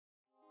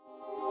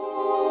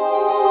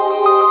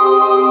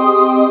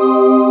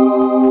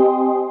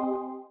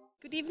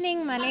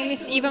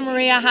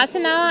Eva-Maria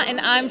Hasenauer and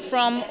I'm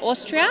from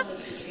Austria.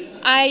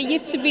 I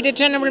used to be the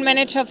general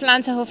manager of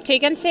Lanserhof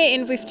Tegernsee,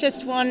 and we've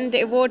just won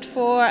the award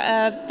for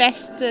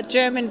Best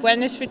German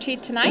Wellness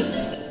Retreat tonight.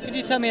 Can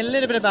you tell me a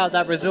little bit about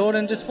that resort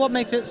and just what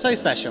makes it so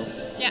special?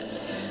 Yeah,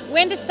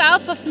 we're in the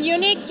south of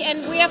Munich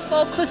and we are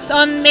focused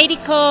on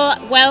medical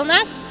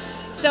wellness.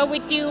 So we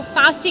do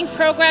fasting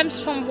programs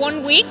from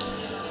 1 week,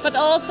 but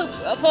also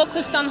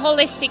focused on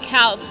holistic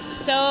health.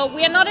 So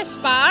we are not a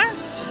spa,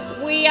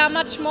 we are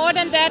much more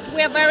than that.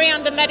 We are very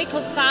on the medical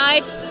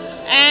side,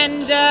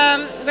 and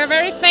we're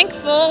very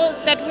thankful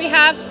that we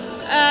have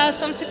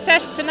some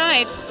success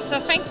tonight. So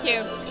thank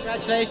you.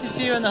 Congratulations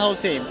to you and the whole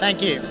team.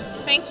 Thank you.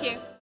 Thank you.